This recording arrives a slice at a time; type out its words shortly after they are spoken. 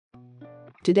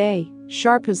Today,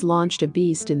 Sharp has launched a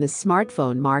beast in the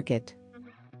smartphone market.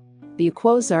 The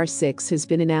AQUOS R6 has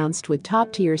been announced with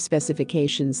top-tier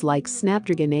specifications like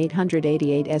Snapdragon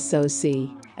 888 SoC,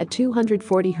 a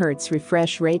 240Hz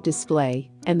refresh rate display,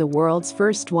 and the world's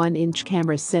first 1-inch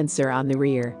camera sensor on the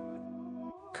rear.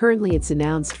 Currently it's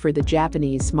announced for the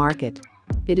Japanese market.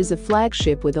 It is a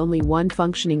flagship with only one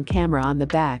functioning camera on the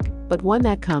back, but one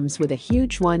that comes with a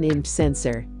huge 1-inch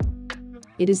sensor.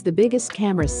 It is the biggest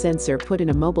camera sensor put in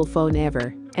a mobile phone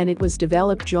ever, and it was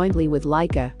developed jointly with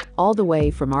Leica, all the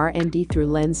way from R&D through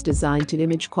lens design to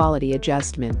image quality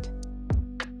adjustment.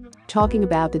 Talking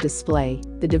about the display,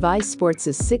 the device sports a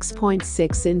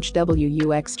 6.6-inch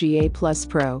WXGA Plus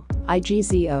Pro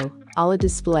IGZO OLED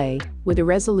display with a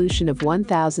resolution of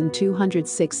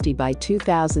 1260 by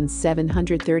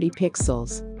 2730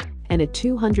 pixels and a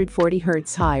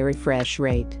 240Hz high refresh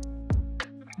rate.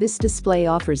 This display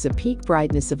offers a peak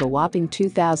brightness of a whopping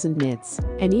 2000 nits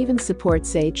and even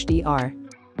supports HDR,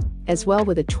 as well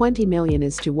with a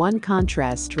 20:1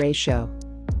 contrast ratio.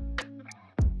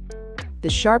 The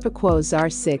Sharp AQUOS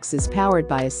R6 is powered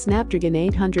by a Snapdragon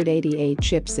 888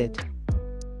 chipset.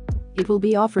 It will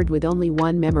be offered with only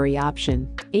one memory option,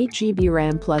 8GB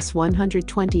RAM plus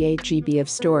 128GB of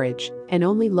storage, and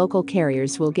only local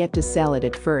carriers will get to sell it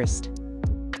at first.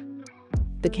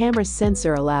 The camera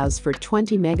sensor allows for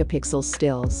 20-megapixel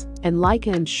stills, and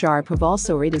Leica and Sharp have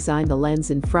also redesigned the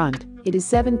lens in front. It is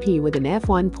 7p with an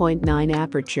f1.9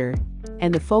 aperture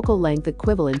and the focal length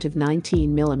equivalent of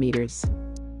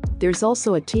 19mm. There's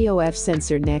also a TOF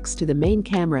sensor next to the main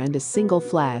camera and a single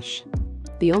flash.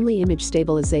 The only image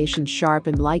stabilization Sharp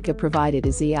and Leica provided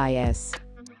is EIS.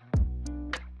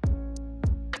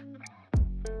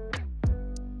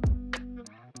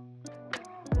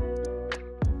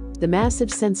 The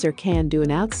massive sensor can do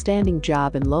an outstanding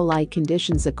job in low light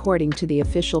conditions according to the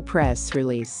official press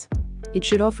release. It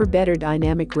should offer better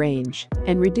dynamic range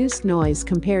and reduced noise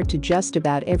compared to just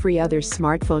about every other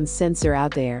smartphone sensor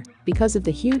out there because of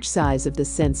the huge size of the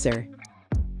sensor.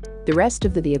 The rest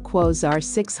of the AQUOS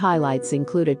R6 highlights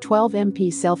include a 12MP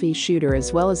selfie shooter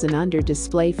as well as an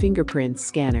under-display fingerprint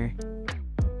scanner.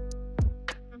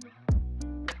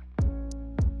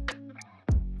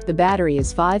 The battery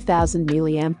is 5000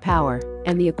 mAh,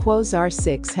 and the AQUOS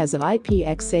R6 has an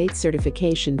IPX8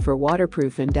 certification for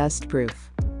waterproof and dustproof.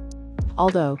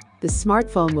 Although, the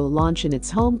smartphone will launch in its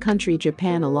home country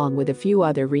Japan along with a few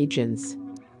other regions.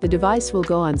 The device will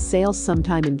go on sale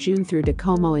sometime in June through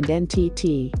Docomo and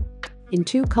NTT, in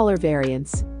two color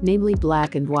variants, namely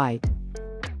black and white.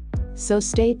 So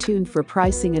stay tuned for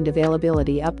pricing and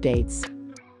availability updates.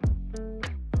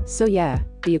 So yeah,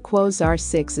 the AQUOS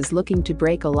R6 is looking to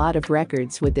break a lot of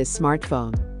records with this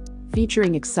smartphone,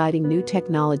 featuring exciting new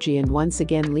technology and once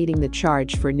again leading the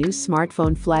charge for new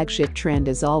smartphone flagship trend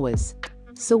as always.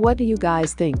 So what do you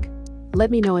guys think?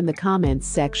 Let me know in the comments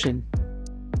section.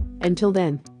 Until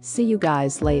then, see you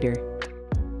guys later.